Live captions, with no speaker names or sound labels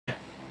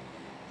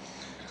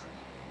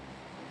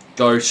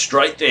go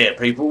straight there,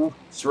 people.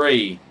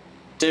 3,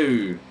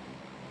 2,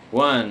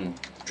 1,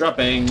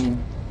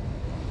 dropping.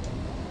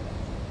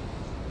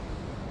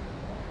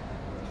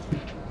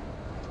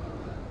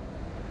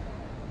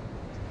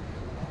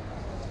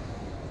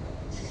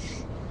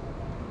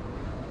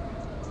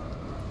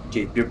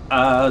 Keep your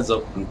eyes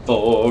open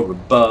for a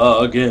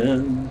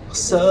bargain.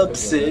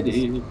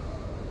 Sub-City.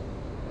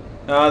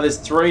 There's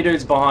 3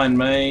 dudes behind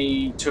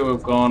me. 2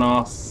 have gone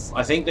off.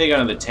 I think they're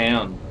going to the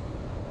town.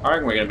 I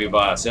reckon we're going to be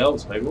by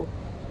ourselves, people.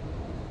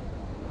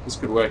 This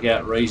could work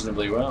out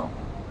reasonably well.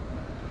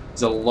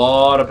 There's a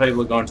lot of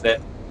people going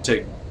to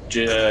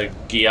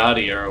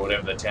Giardia or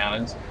whatever the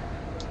town is.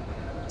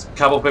 There's a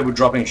couple of people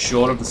dropping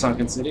short of the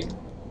sunken city.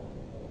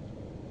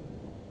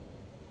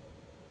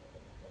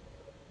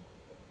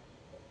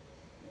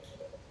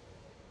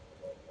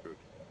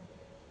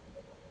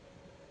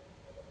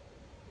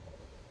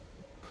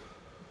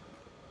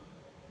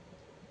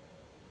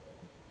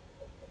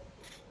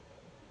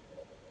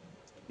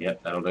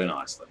 Yep, that'll do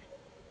nicely.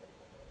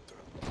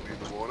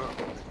 In the water.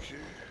 Thank you.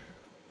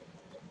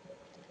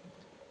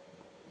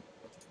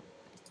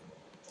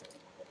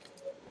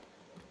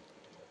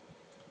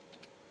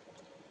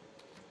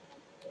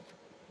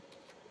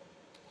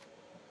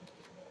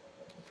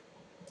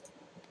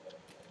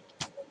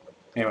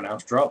 Anyone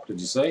else drop?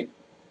 Did you see? I think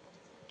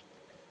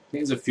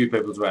there's a few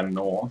people to our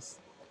north.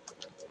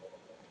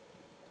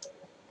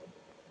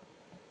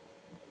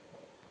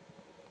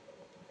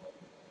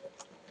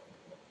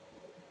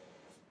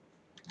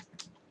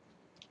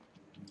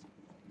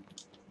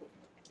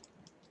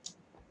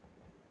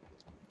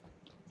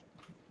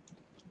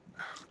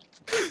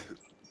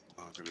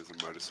 There's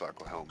a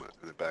motorcycle helmet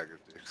and a bag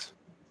of dicks.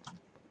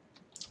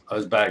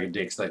 Those bag of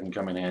dicks, they can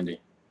come in handy.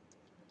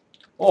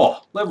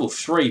 Oh, level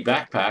 3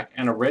 backpack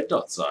and a red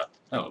dot sight.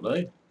 That'll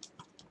do.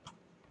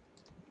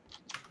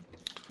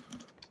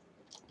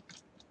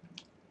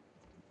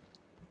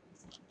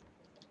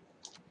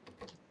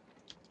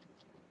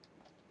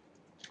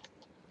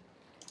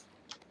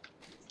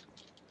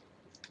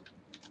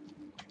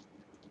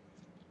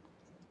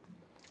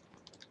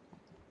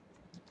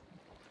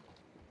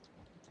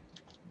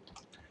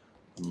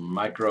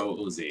 Micro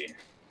Uzi.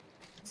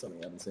 Something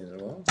I haven't seen in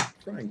a while.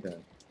 Frying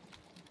pan.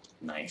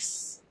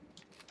 Nice.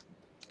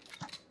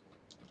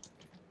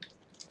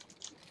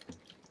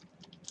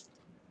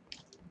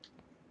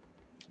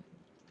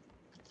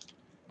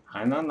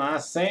 And then I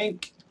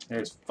think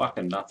there's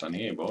fucking nothing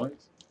here, boys.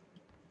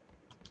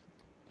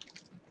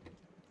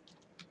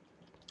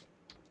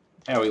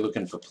 How are we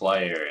looking for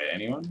play area?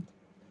 Anyone?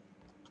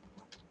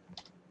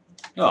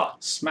 Oh,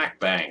 smack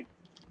bang.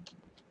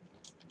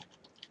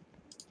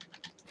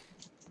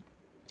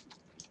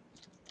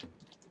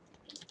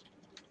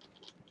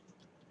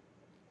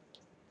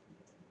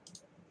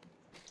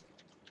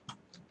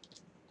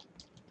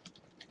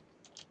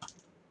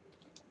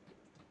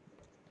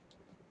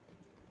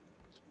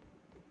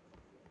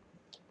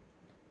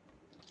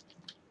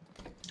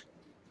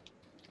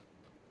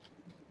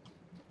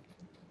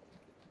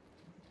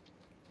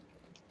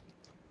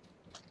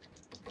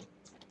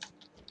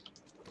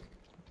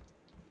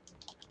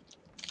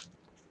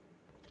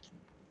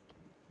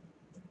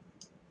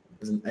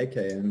 There's an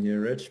AKM here,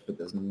 Rich, but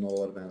there's not a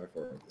lot of ammo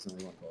for it. There's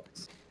only 1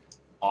 box.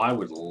 I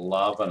would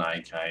love an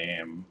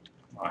AKM.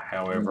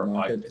 However,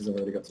 because I've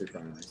already got 2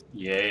 primaries.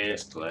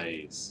 Yes,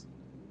 please.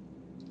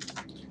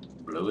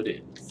 Blue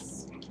it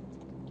is.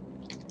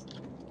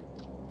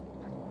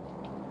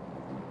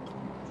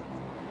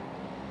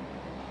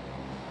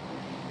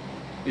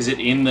 Is it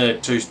in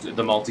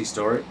the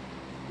multi-story?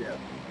 Yeah.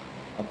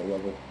 Upper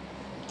level.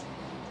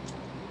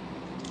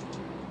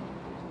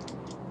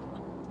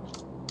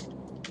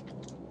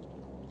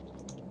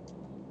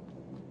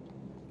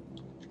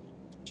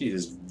 Gee,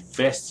 there's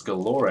vests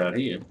galore out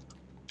here.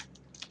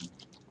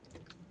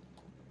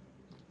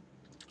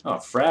 Oh,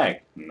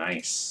 frag.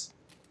 Nice.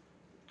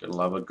 Gotta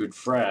love a good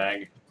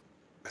frag.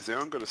 Has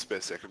anyone got a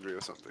spare secondary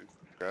or something?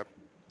 Grab.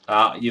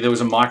 Yeah, there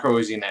was a micro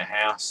Uzi in that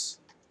house.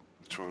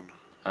 Which one?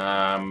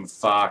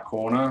 Far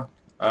corner.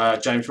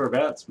 James,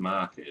 whereabouts?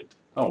 Market.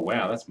 Oh,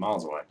 wow, that's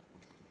miles away.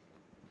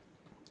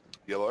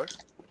 Yellow?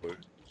 Or blue?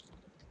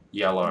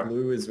 Yellow.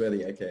 Blue is where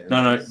the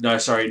AKM is. No,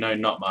 sorry, no,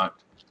 not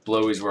marked.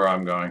 Blue is where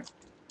I'm going.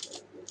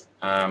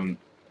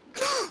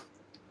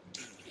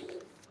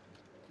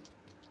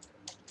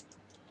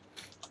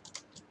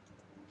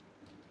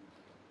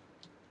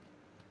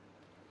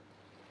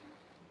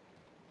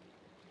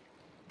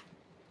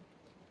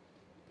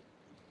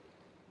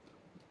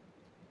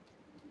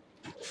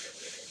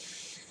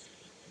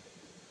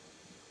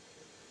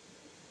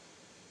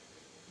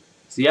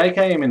 Is the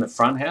AKM in the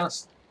front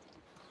house?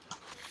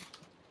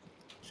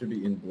 Should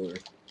be in blue.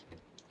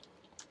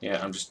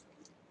 Yeah, I'm just...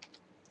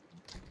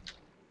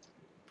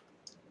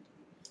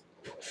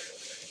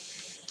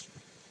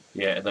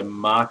 Yeah, the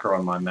marker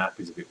on my map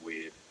is a bit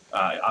weird.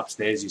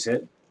 Upstairs, you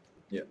said?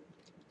 Yeah.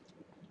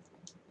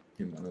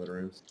 In one of the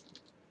rooms.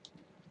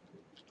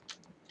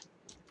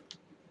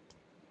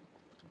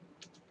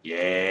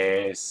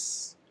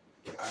 Yes.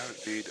 I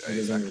need a It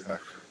is only backpack.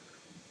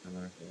 I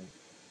know.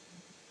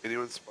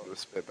 Anyone spot a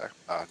spare back?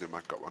 Ah, never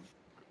mind, got one.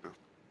 Good now.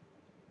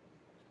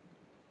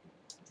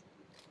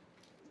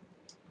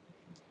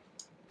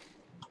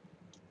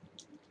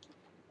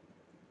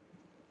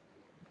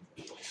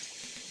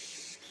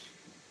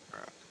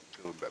 Alright,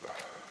 feeling better.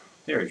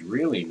 There is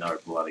really no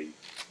bloody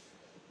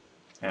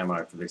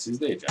ammo for this, is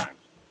there, James?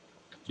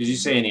 Did you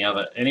see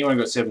anyone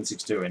got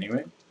 7.62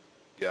 anyway?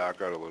 Yeah, I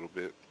got a little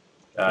bit.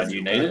 Do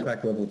you need it?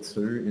 Backpack level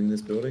 2 in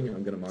this building.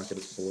 I'm going to mark it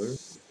as blue.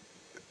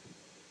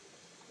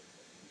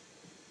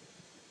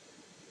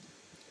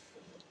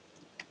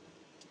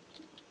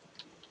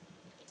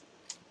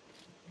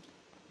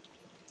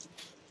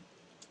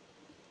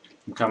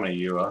 I'm coming to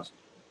you, Ross.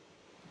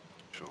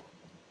 Sure.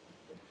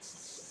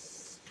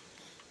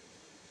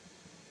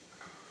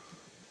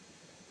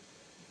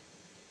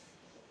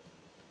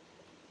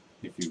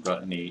 If you've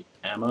got any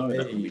ammo, that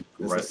would be Hey,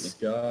 there's a great.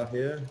 scar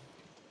here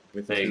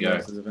with There you 2 go.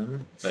 boxes of ammo.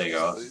 There you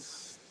go.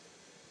 Please.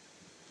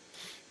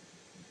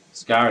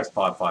 Scar is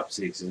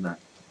 5.56, isn't it?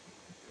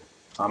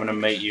 I'm going to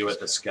meet you at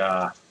the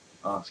Scar.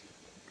 Oh,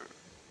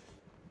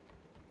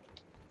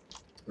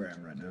 Where I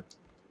am right now.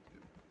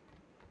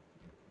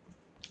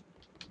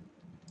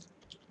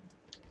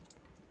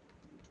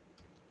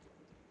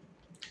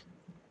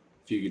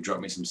 if you could drop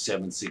me some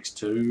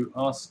 7.62,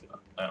 Oscar,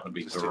 that would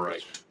be Just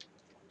great.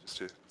 Just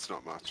here. It's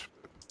not much.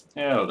 But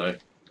Yeah, it'll do. At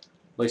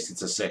least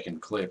it's a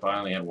second clip. I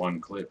only had one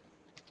clip.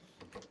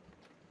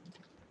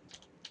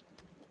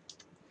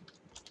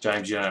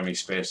 James, you don't have any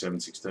spare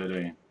 7.62, do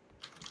you?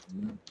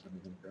 No,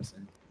 I'm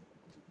pressing.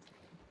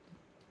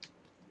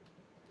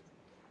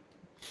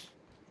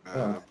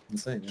 Oh,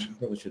 insane. I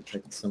probably should have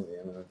taken some of the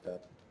ammo I've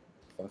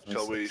got.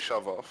 shall we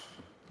shove off?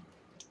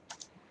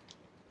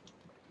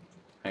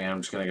 Hang on,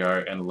 I'm just going to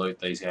go and loot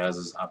these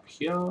houses up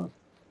here. I'll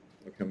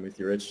come with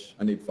you, Rich.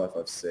 I need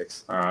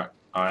 5.56. Alright,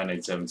 I need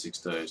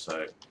 7.62,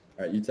 so...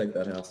 Alright, you take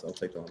that house, I'll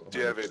take the one Do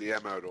you have behind. any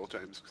ammo at all,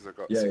 James? Because I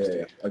got Yeah, 60.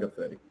 yeah. I got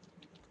 30.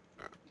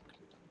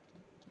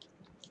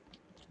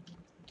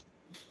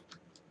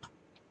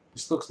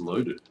 This looks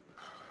looted.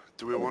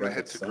 Do we Oh, want to grab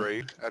head it, to son.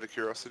 green out of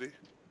curiosity?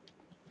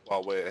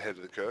 While we're ahead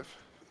of the curve?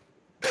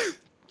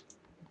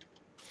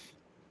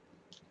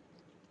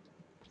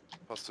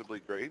 Possibly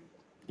green?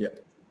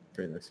 Yep.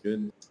 Green looks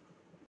good.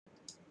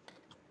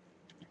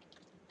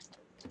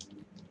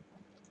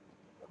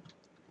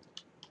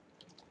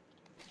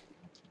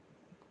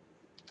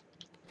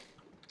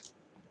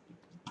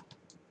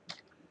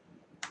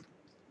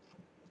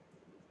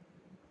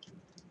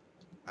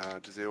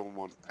 Does anyone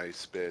want a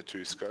spare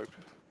 2 scope?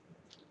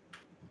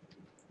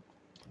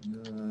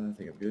 I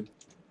think I'm good.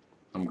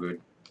 I'm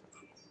good.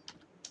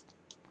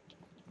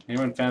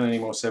 Anyone found any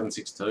more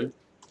 7.62?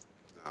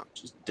 No.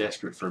 Just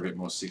desperate for a bit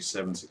more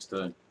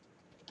 7.62.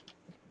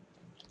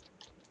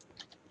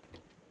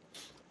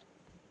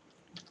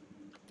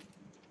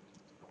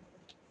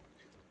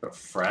 Got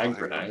frag hang on.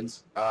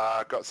 grenades.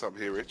 Got some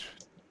here, Rich.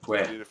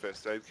 Where? Need a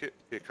first aid kit?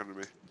 Here, come to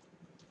me.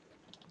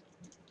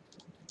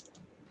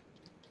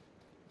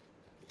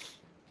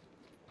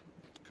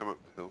 Come up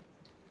the hill.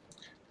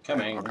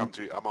 Coming. I'll come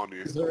to you. I'm on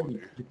you. Is I'm there on any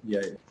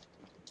you. 58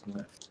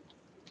 left?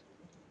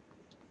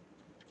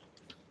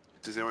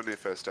 Does anyone need a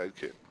first aid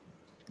kit?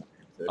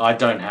 I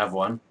don't have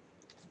one.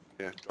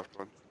 Yeah, drop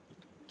one.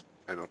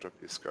 And I'll drop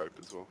you a scope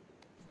as well.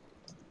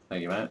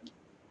 Thank you, mate.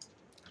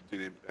 Do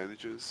you need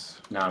bandages?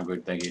 No, I'm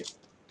good, thank you.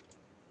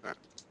 Right.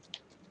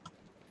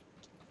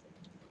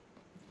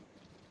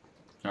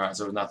 Alright,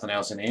 so there's nothing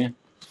else in here?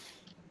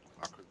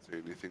 I couldn't see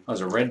anything. Oh,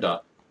 there's a red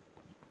dot.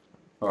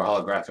 Or a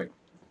holographic.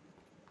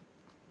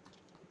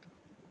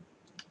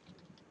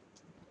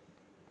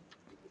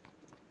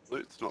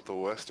 Loot's not the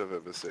worst I've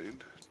ever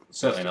seen.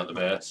 Certainly not the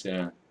best,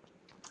 yeah.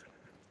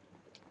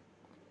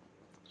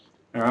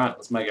 Alright,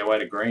 let's make our way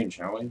to green,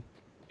 shall we?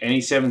 Any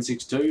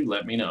 7.62,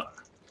 let me know.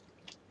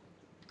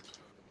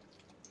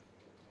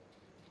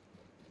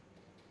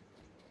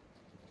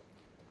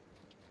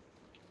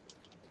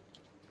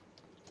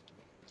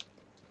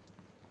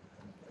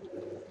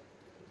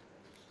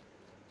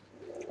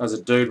 There's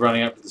a dude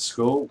running up to the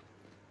school.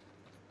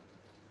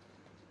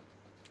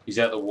 He's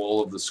at the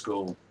wall of the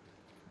school.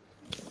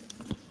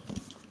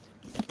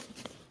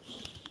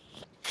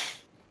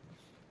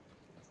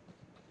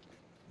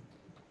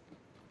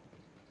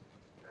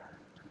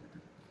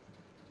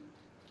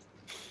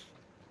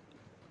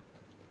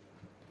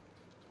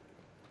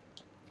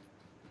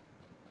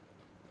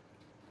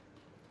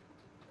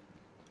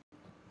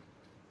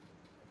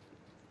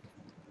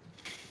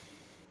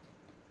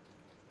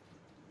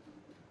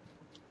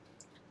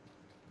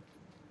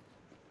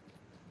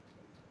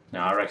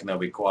 Now, I reckon there'll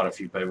be quite a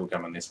few people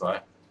coming this way.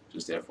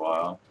 Just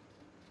FYI.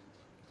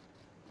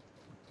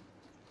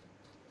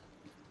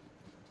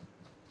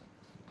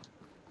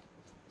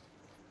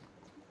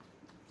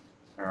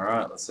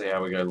 Alright, let's see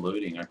how we go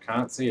looting. I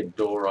can't see a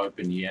door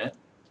open yet.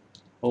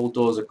 All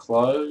doors are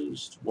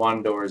closed.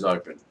 One door is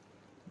open.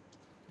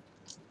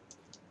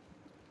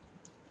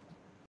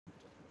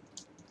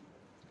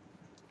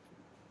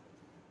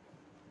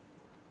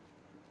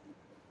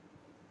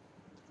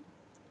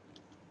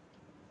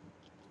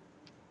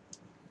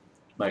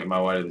 Making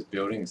my way to this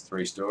building. It's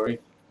 3-story.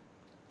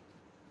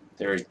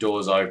 There is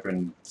doors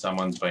open.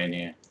 Someone's been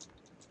here.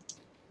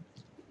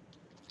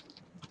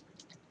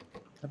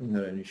 Haven't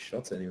heard any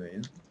shots anywhere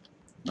yet.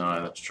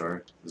 No, that's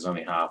true. There's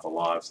only half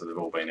alive, so they've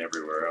all been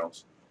everywhere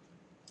else.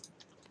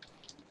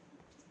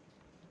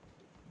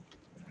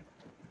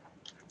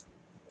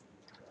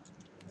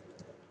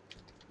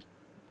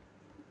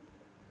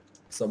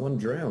 Someone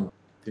drowned.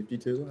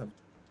 52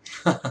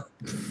 left.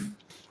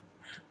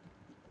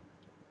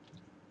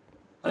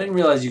 I didn't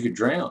realize you could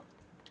drown.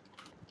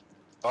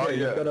 Oh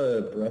yeah. You've got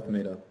a breath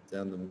meter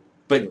down the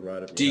But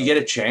right of do you your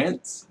get a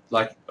chance?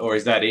 Like, or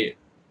is that it?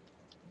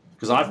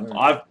 Because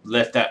I've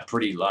left that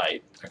pretty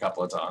late a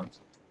couple of times.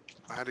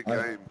 I had a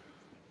game.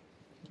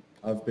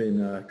 I've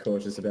been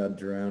cautious about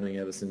drowning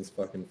ever since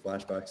fucking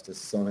flashbacks to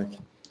Sonic,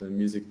 the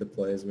music that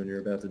plays when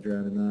you're about to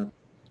drown in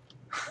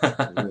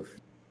that. Oof.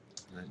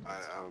 I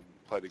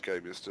played a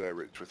game yesterday,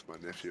 Rich, with my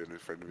nephew and a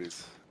friend of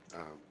his.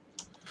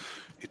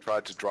 He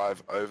tried to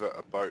drive over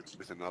a boat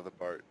with another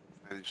boat,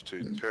 managed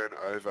to turn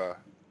over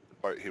the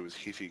boat he was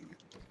hitting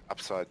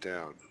upside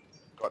down,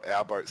 got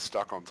our boat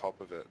stuck on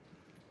top of it.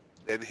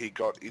 Then he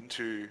got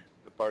into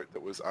the boat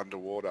that was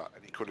underwater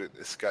and he couldn't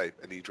escape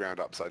and he drowned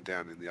upside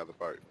down in the other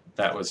boat.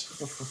 That was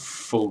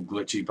full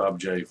glitchy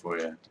PUBG for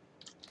you.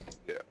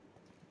 Yeah.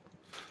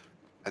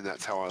 And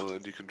that's how I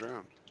learned you can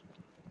drown.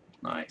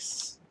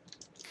 Nice.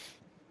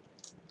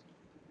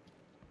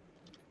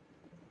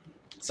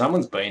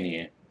 Someone's been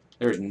here.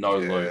 There is no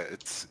loot.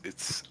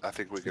 It's. I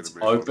think we're going to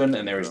move Open on.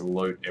 and there is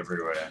loot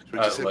everywhere. Should we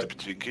just head to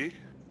Pachinki?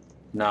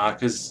 Nah,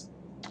 because...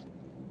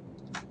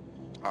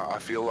 I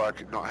feel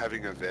like not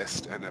having a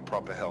vest and a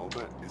proper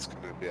helmet is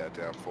going to be our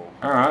downfall.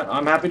 Alright,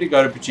 I'm happy to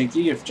go to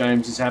Pachinki if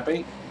James is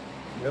happy.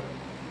 Yep.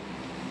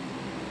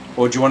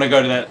 Or do you want to go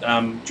to that, do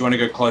you want to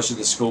go closer to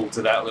the school,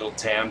 to that little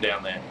town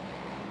down there?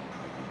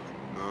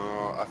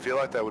 I feel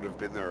like they would have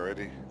been there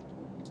already.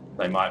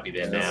 They might be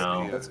there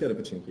now. Let's go to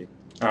Pachinki.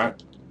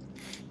 Alright.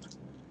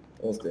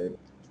 All's dead.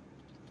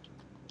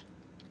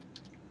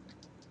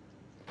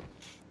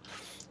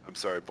 I'm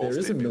sorry, balls There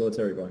is a deep.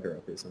 military bunker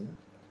up here somewhere.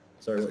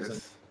 Sorry, what was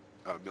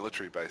that?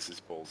 Military base is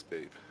balls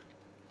deep.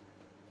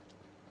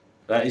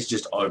 That is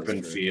just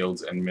open true.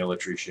 fields and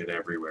military shit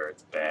everywhere.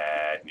 It's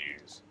bad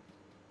news.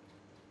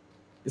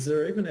 Is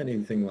there even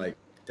anything like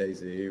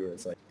DayZ where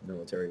it's like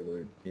military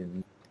loot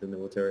in the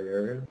military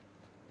area?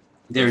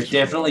 There's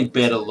definitely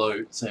better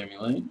loot,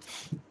 seemingly.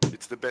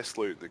 It's the best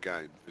loot in the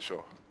game, for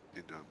sure,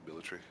 in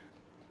military.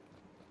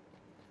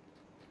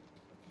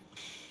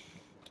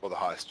 Or the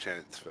highest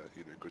chance for,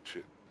 good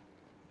shit.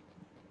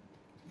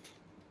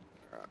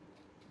 Alright.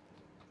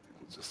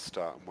 We'll just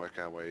start and work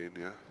our way in,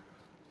 yeah?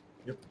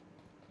 Yep.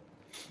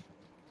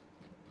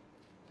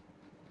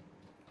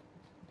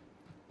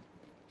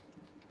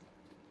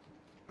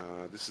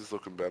 This is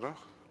looking better.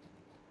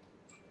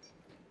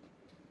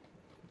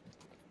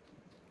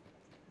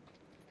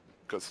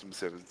 Got some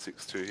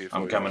 7.62 here for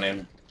I'm you. coming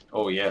in.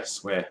 Oh,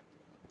 yes, where?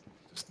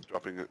 Just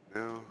dropping it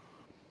now.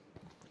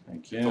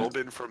 Thank It's all you.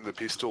 been from the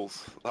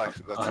pistols. Like,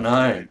 that's I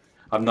know.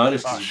 I've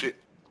noticed. Oh shit.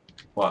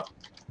 What?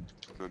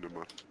 No, never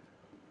mind.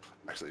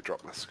 Actually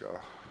dropped my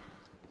scar.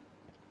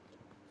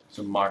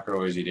 Some micro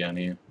Uzi down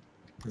here.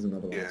 There's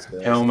another one Yeah.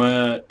 upstairs.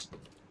 Helmet.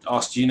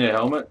 Oh, do you need a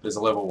helmet? There's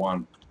a level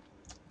 1.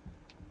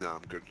 No,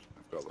 I'm good.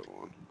 I've got level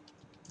 1.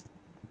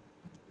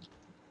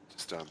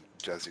 Just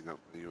jazzing up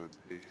the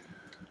UMP.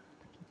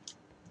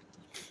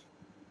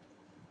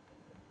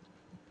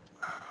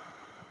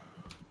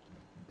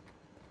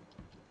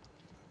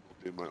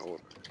 Do my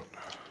order.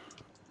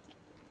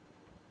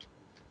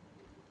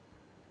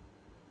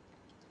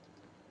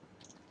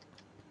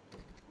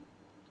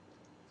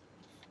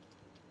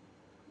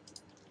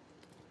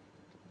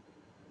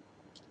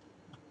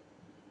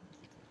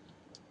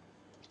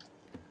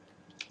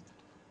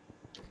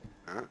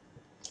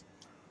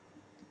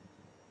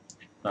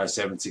 No,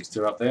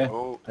 762 up there.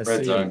 Oh, I Red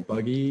see zone. a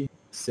buggy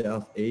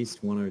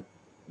southeast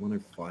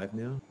 105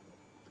 now.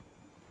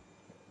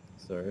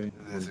 Sorry.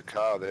 there's a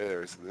car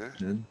there, isn't there?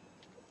 Man,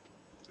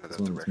 No, this that's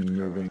a one's wrecked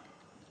moving. car.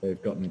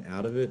 They've gotten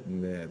out of it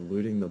and they're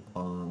looting the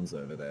barns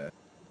over there.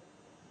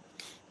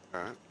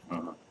 Alright.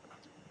 Uh-huh.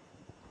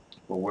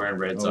 Well, we're in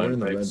red Oh, zone, we're in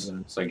the red peeps,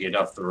 zone. so get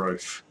off the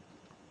roof.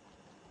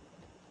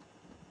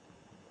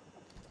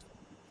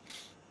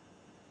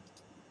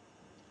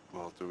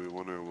 Well, do we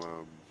want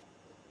to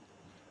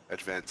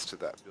advance to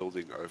that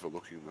building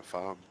overlooking the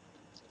farm?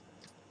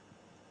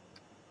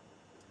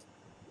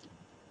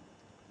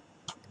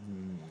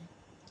 Hmm.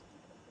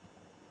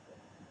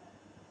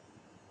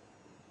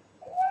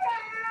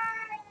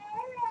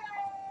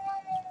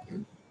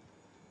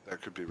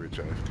 That could be Rich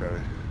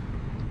AFK.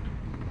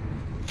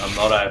 I'm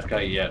not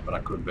AFK yet, but I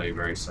could be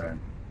very soon.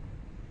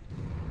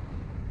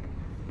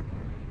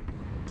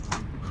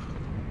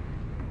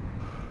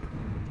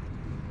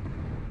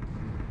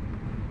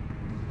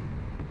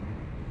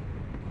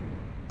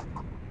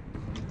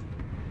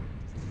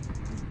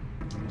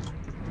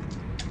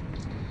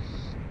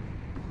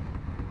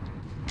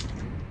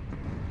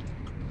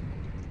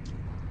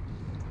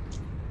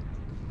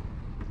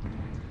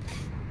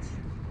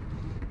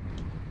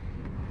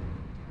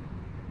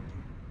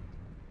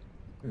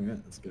 Alright,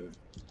 let's go.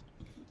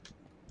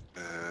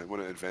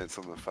 Want to advance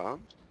on the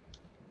farm?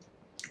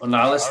 Oh,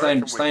 no, let's I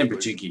reckon we stay in can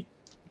loot- Pachiki.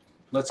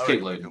 Let's I keep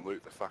reckon we looting. can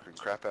loot the fucking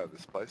crap out of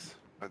this place.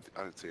 I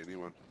don't see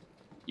anyone.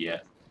 Yeah.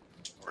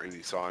 Or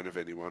any sign of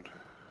anyone.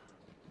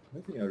 The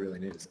only thing I really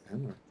need is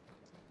ammo.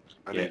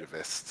 I Yeah. need a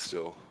vest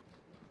still.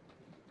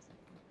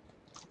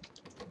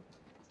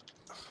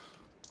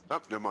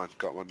 Oh, never mind.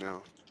 Got one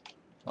now.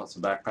 Lots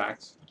of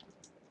backpacks.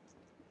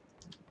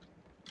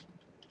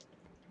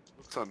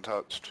 Looks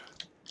untouched.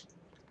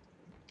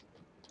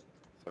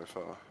 So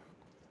far.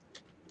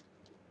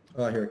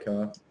 Oh, I hear a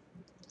car.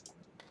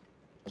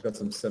 I've got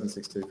some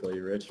 762 for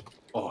you, Rich.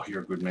 Oh,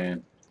 you're a good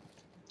man.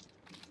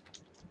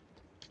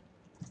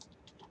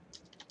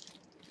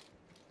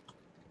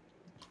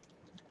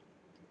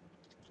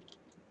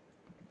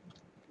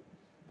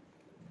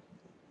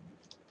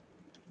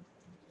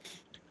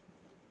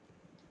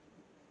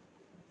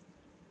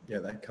 Yeah,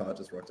 that car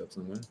just rocked up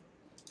somewhere.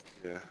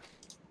 Yeah.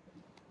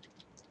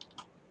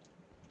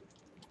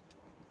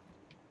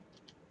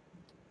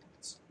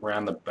 It's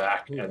around the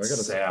back Ooh, I at got a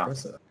south.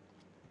 suppressor.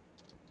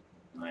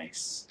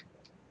 Nice.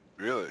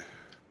 Really?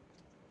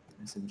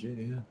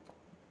 SMG, yeah.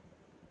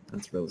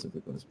 That's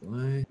relatively close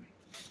by.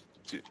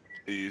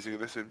 Are you using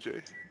an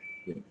SMG?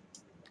 Yeah.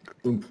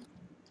 Boom.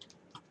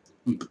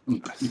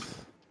 Nice.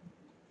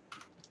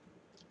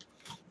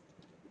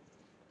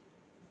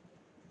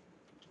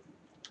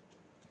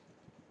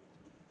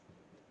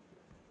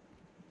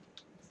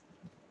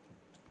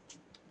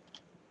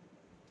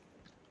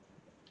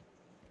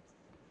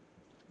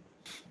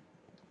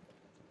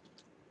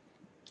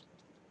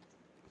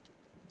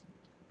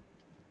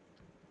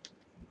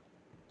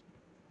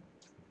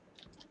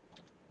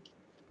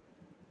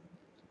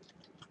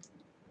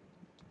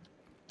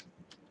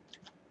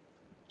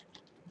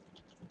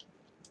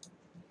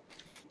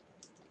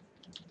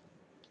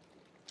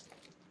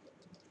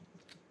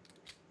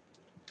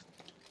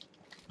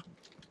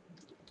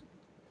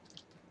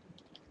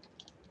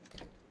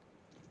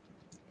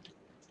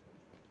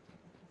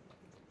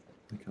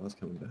 The car's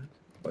coming back.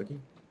 Buggy.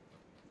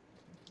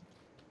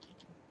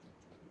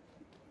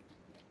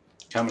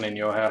 Coming in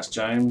your house,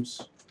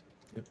 James.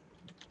 Yep.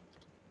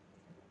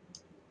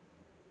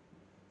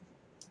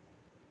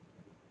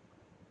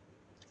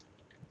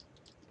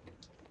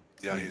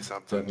 Yeah, I hear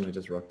something. Definitely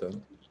just rocked up.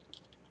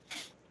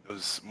 It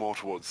was more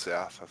towards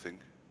south, I think.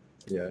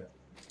 Yeah.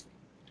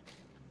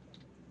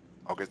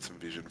 I'll get some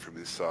vision from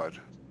this side.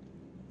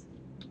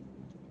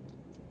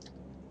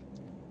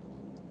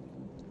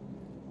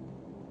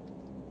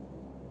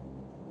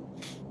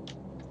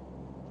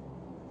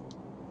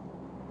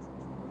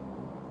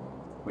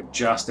 We're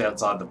just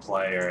outside the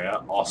play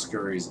area.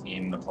 Oscar is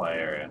in the play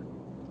area.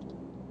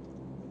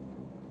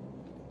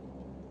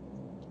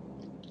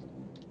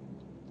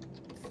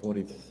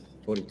 Forty,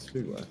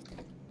 42 left.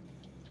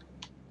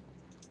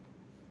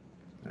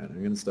 Alright,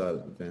 I'm gonna start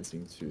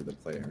advancing to the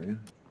play area.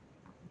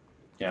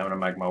 Yeah, I'm gonna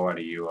make my way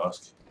to you,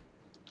 Oscar.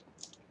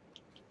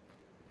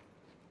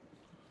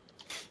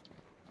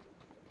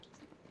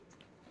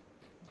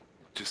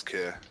 Just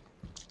care.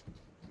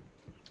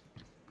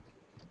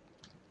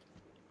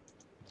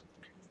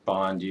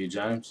 Behind you,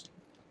 James.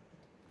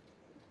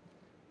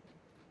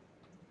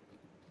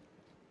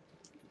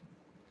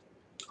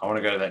 I want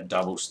to go to that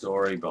double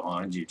story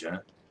behind you, James.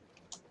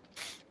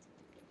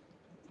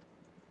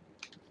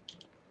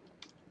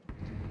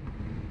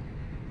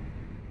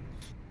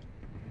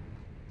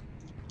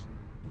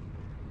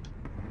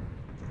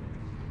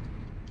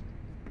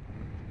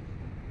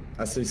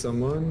 I see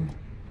someone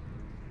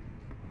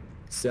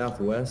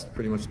southwest,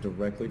 pretty much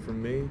directly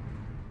from me,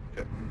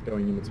 Yep.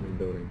 going in between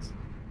buildings.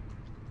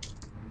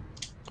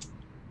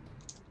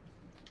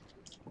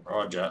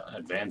 Roger,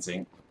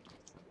 advancing.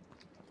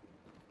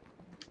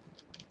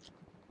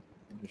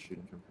 I'm just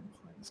shooting from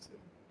behind us too.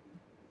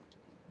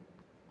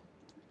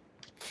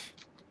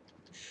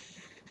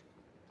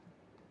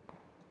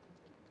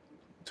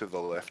 To the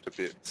left a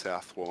bit,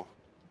 south more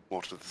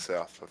to the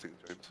south, I think,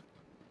 James.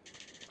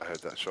 I heard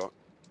that shot.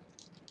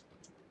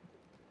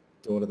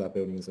 Door to that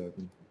building is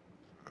open.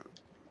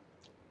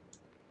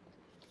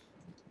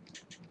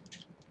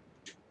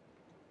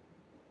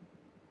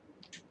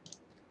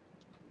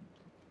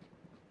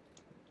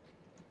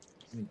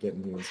 Let me get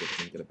in here and see if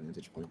I can get a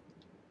vantage point.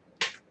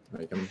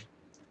 Alright, coming.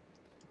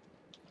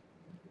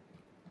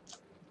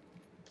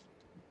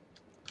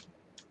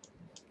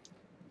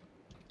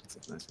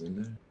 That's a nice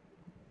window.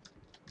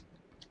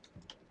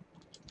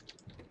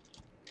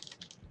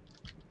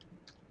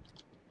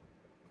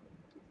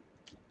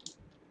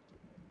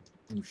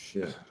 Oh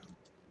shit.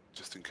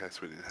 Just in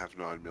case we didn't have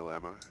 9mm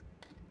ammo.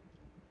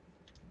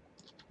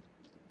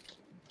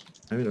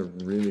 I'm in a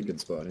really good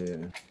spot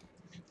here.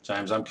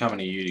 James, I'm coming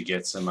to you to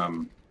get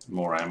some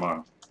more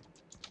ammo.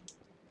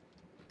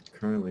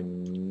 Currently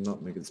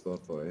not in a good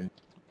spot for you.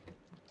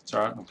 It's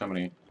alright, I'm coming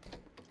to you.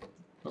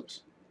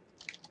 Oops.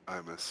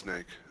 I'm a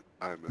snake.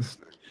 I'm a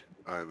snake.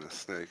 I'm a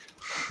snake.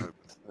 I'm a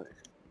snake.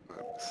 I'm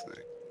a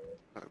snake.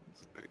 I'm a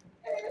snake.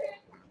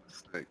 I'm a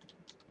snake.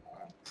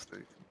 I'm a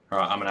snake.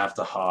 Alright, I'm gonna have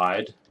to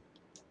hide.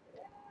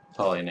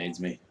 Polly needs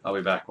me. I'll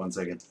be back 1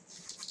 second.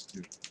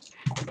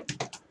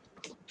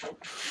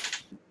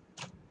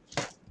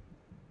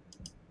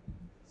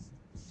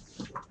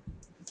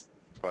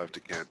 I have to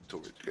camp until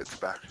Rich gets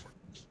back.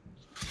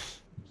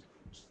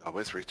 Oh,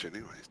 where's Rich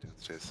anyway? He's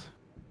downstairs.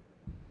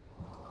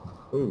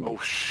 Ooh. Oh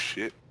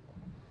shit.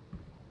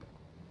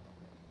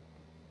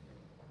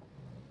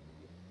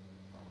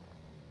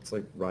 It's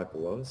like right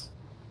below us.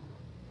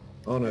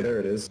 Oh no, there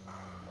it is.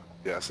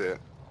 Yeah, I see it.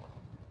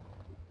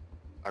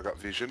 I got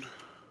vision.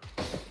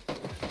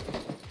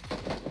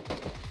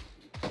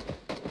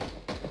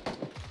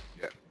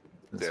 Yeah,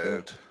 That's dead.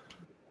 good.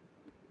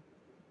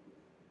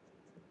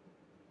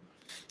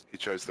 He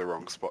chose the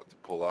wrong spot to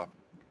pull up.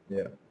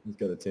 Yeah, he's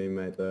got a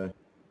teammate there.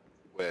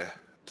 Where?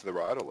 To the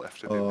right or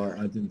left? Oh,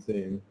 I didn't see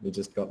him. He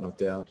just got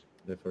knocked out.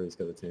 Therefore, he's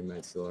got a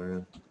teammate still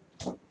around.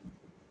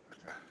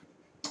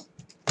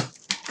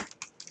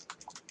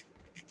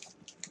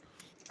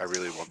 I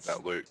really want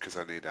that loot because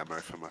I need ammo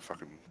for my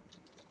fucking...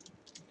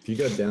 If you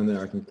go down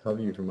there, I can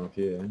cover you from up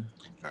here.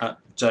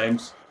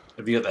 James,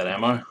 have you got that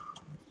ammo?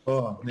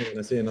 Oh, hang on,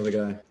 I see another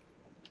guy.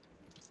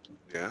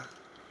 Yeah?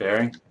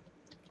 Bearing?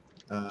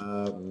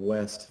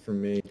 West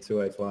from me,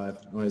 285.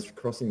 Oh, he's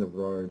crossing the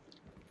road.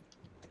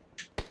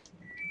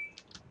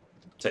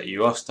 Is that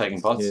you, Ox,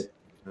 taking pots? Yeah,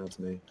 that's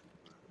me.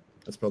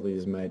 That's probably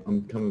his mate.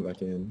 I'm coming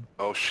back in.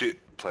 Oh shit,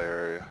 player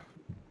area.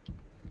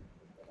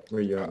 Where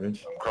are you at,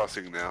 Rich? I'm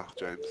crossing now,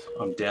 James.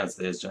 I'm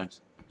downstairs,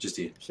 James. Just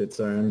here. Shit,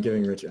 sorry, I'm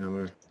giving Rich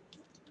ammo.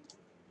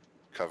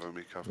 Cover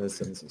me, cover There's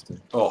me. 760.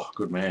 Oh,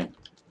 good man.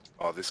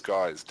 Oh, this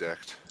guy is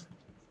decked.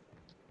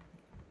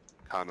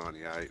 Car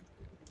 98.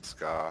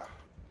 Scar.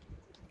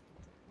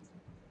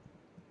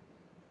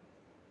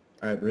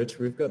 Alright, Rich,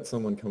 we've got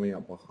someone coming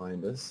up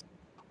behind us.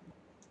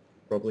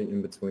 Probably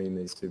in between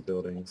these two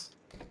buildings.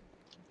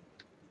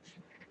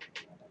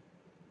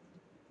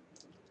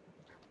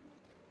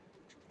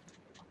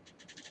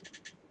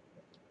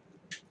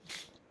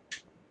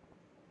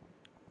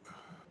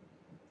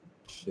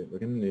 Shit, we're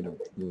gonna need to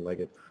leg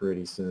it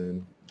pretty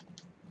soon.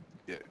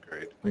 Yeah,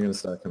 great. I'm gonna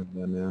start coming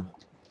down now.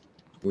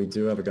 We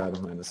do have a guy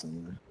behind us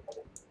somewhere.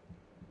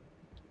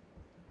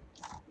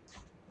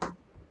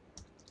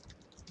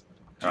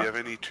 Do you have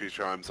any 2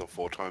 times or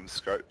 4 times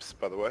scopes,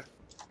 by the way?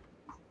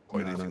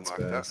 Or No, anything that's like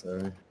fair, that?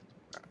 sorry.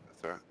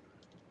 That's alright.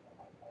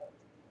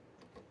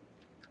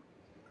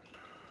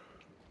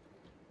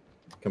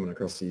 Coming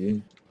across to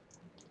you.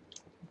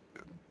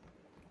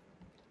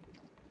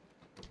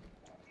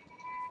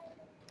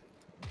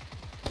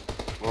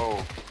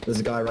 Whoa. There's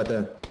a guy right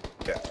there.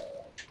 Yeah.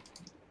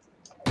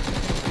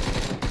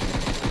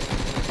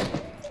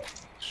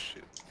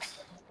 Shit.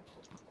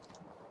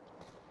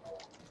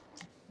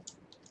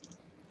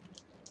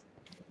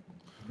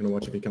 I'm gonna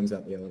watch if he comes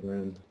out the other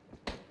end.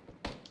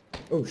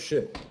 Oh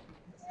shit.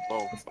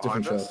 Whoa, It's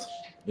behind different us? shots.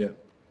 Yeah.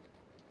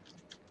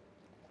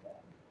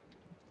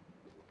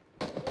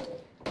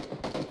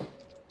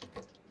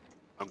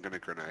 I'm gonna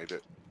grenade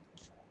it.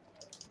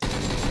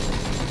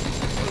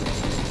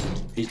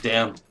 He's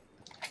down.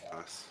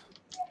 Nice.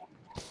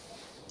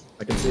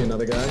 I can see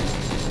another guy.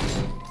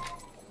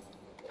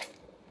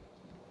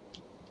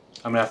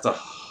 I'm gonna have to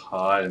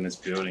hide in this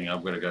building.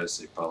 I've got to go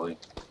see Polly.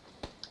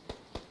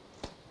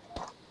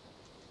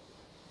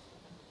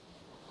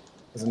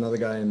 There's another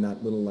guy in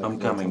that little like I'm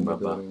coming, rectangle Bubba.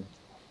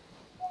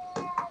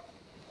 building.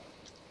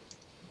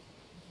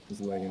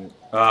 He's legging it.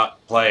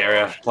 Play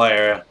area, play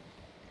area.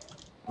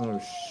 Oh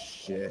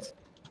shit.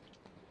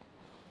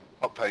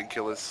 Hot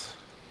painkillers.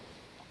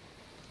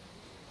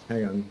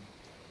 Hang on.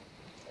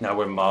 No,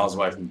 we're miles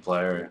away from the play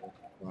area.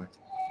 Fuck.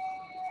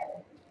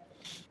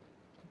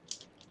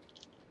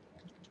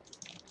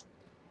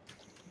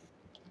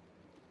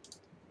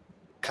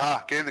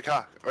 Car, get in the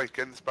car. Wait,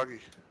 get in this buggy.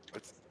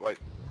 Wait.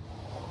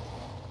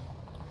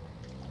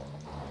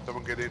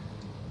 Someone get in,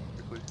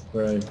 quickly.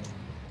 Where are you?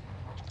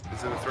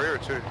 Is it a 3 or a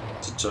 2?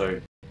 It's a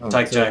 2. Oh,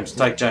 Take two. James,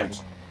 take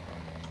James.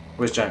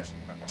 Where's James?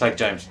 Take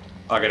James.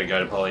 I gotta go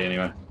to Polly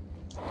anyway.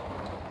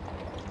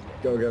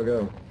 Go, go,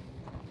 go.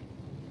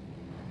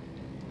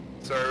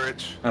 Sorry,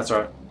 Rich. That's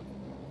right.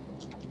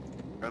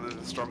 Only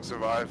the strong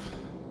survive.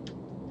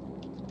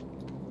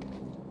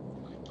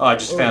 Oh, I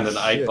just Oh, found an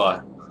shit.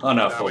 8x. Oh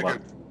no, No, 4 we're by.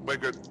 good. We're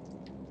good.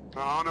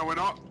 Oh, no, we're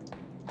not.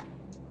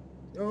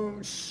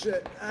 Oh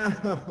shit.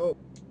 Ow.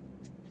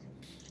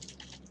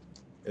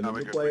 In No, the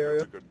we're good. play We're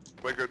area. good.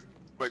 We're good.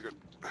 We're good.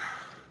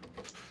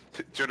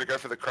 Do you want to go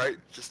for the crate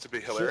just to be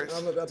Shit, hilarious?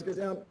 I'm about to go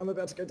down. I'm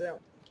about to go down.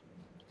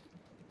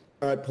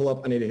 Alright, pull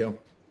up. I need a heal.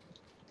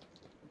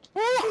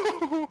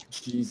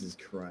 Jesus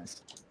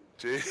Christ.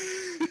 Gee.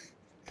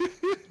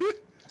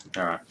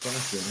 Alright.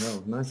 Fucking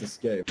hell. Nice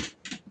escape.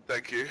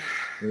 Thank you.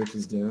 Rich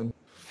is down.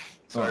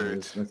 Sorry, Oh,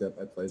 Rich. just knocked out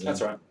bad plays.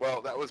 That's right.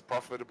 Well, that was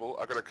profitable.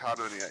 I got a car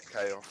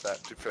 98k off that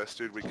first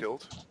dude we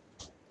killed.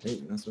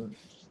 Hey, that's right.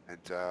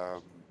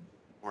 And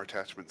more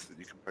attachments that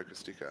you can poke a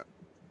stick at.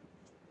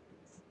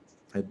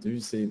 I do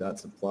see that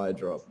supply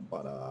drop,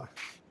 but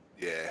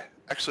Yeah.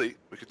 Actually,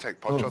 we could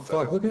take pot oh shots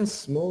fuck! at it. Look how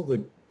small the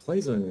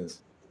play zone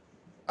is.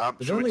 There's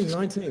Should we only just-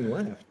 19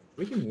 left.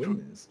 We can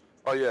win this.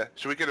 Oh yeah,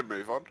 should we get a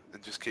move on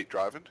and just keep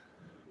driving?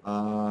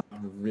 I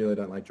really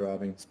don't like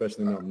driving,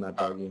 especially not in that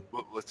buggy.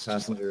 Well, let's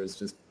just, Passenger is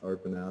just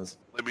open as.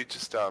 let me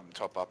just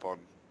top up on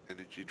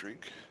energy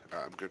drink.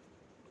 I'm good.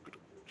 Good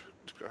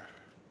to go.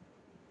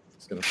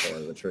 Just gonna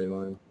follow the tree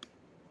line.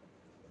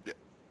 Yeah.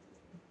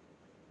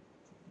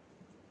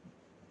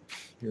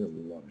 Hear a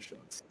lot of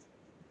shots.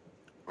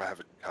 I have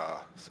a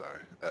car, so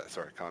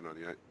sorry, car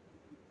 98.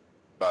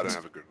 But I don't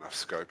have a good enough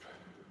scope.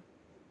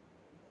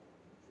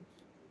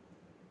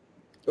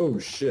 Oh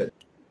shit.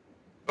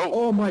 Oh,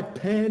 Oh, my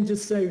pan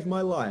just saved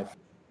my life.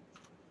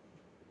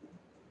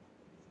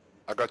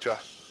 I gotcha.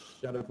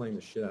 Shadow playing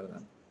the shit out of that.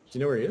 Do you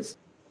know where he is?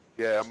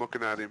 Yeah, I'm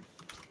looking at him.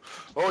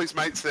 Oh, his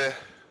mate's there.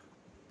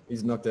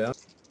 He's knocked out.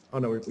 Oh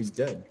no, he's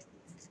dead.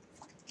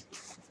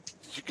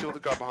 Did you kill the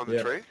guy behind the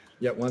Yeah. tree?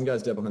 Yeah, one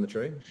guy's dead behind the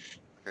tree.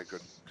 Okay,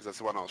 good. Because that's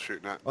the one I was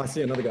shooting at. Oh, I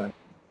see another guy.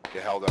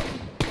 Yeah, held up.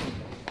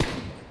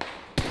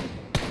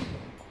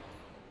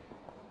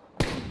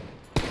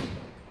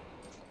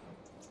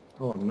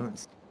 Oh,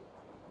 nice.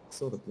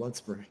 Saw the blood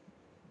spray.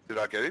 Did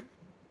I get him?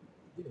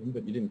 Hit him,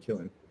 but you didn't kill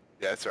him.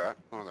 Yeah, that's alright.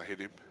 Oh, I hit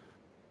him.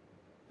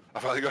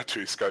 I've only got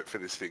 2 scope for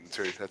this thing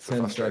too. That's the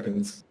 10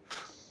 frustrating. seconds.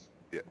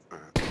 Yeah,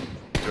 alright. Do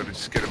you want to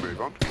just get a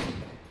move on?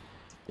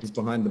 He's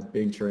behind the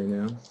big tree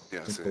now.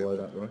 Yeah, I Just see below him.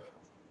 that rock.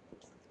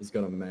 He's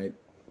got a mate.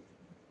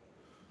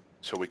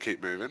 Shall we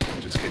keep moving?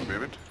 Just keep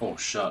moving? Oh,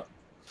 shit.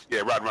 Yeah,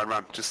 run, run,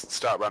 run. Just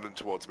start running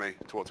towards me.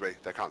 Towards me.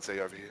 They can't see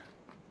over here.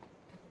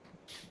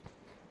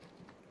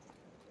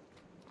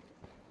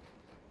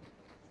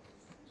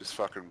 Just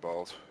fucking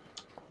balls.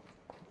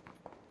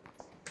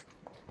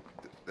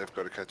 They've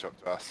got to catch up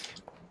to us.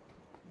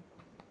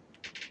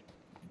 Do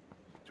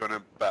you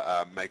want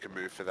to make a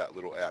move for that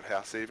little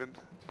outhouse even?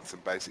 Some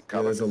basic Yeah,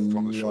 cover there's a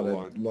from the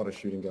shoreline. lot of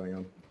shooting going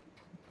on.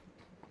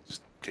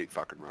 Just keep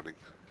fucking running.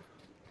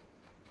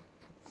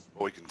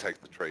 Or we can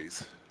take the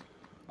trees.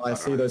 I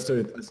see those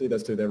two. I see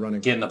those two. They're running.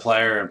 Get in the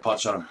player and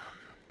punch on him.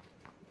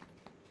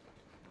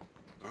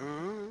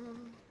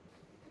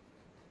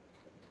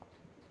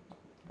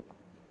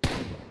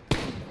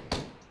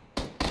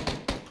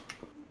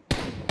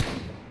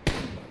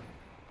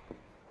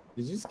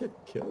 Did you just get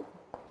killed?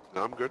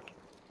 No, I'm good.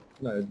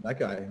 No, that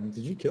guy. Did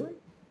you kill him?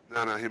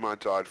 No, he might have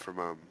died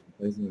from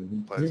He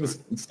was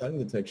starting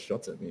to take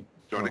shots at me.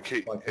 Do you want to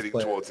keep Like heading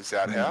player. towards this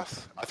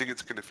outhouse? I think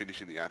it's going to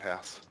finish in the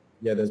outhouse.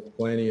 Yeah, there's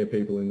plenty of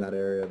people in that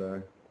area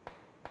though.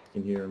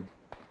 You can hear them.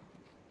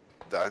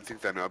 I don't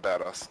think they know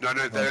about us. No,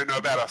 they don't know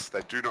about us.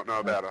 They do not know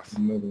about us.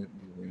 Moving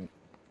it.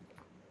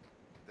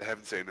 They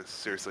haven't seen us,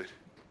 seriously.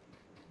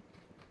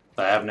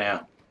 They have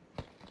now.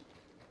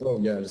 Oh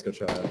yeah, I just got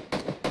shot at.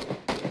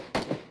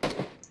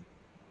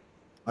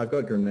 I've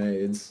got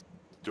grenades.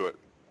 Do it.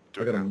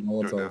 Do I it got a now. Do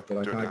it now. Molotov,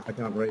 but Do it now. I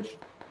can't reach.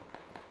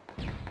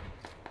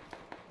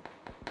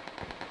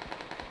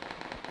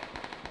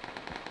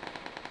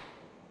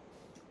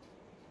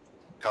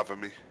 Cover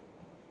me.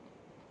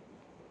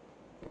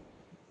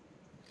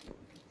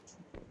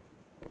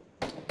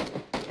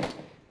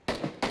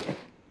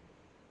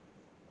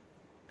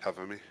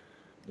 Cover me.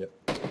 Yep.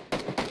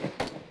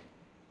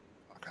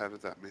 Fuck, how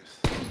did that miss?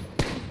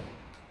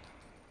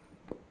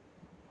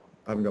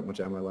 I haven't got much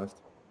ammo left.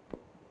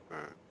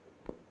 Alright.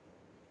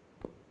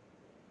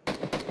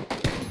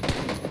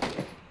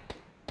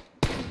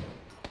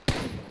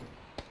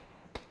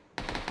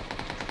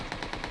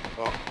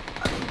 Oh,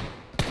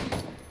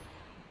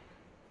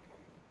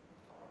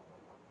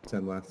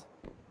 10 left.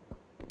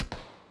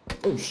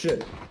 Oh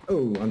shit.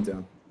 Oh, I'm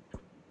down.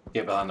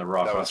 Get behind the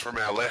rock. that was from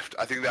our left.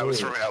 I think that was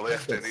from our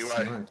left Got anyway.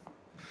 sniped.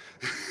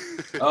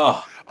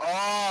 Oh,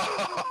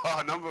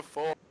 Oh, number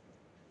 4.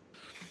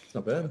 It's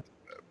not bad.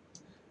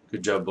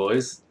 good job,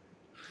 boys.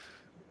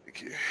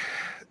 Thank you.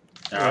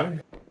 All right.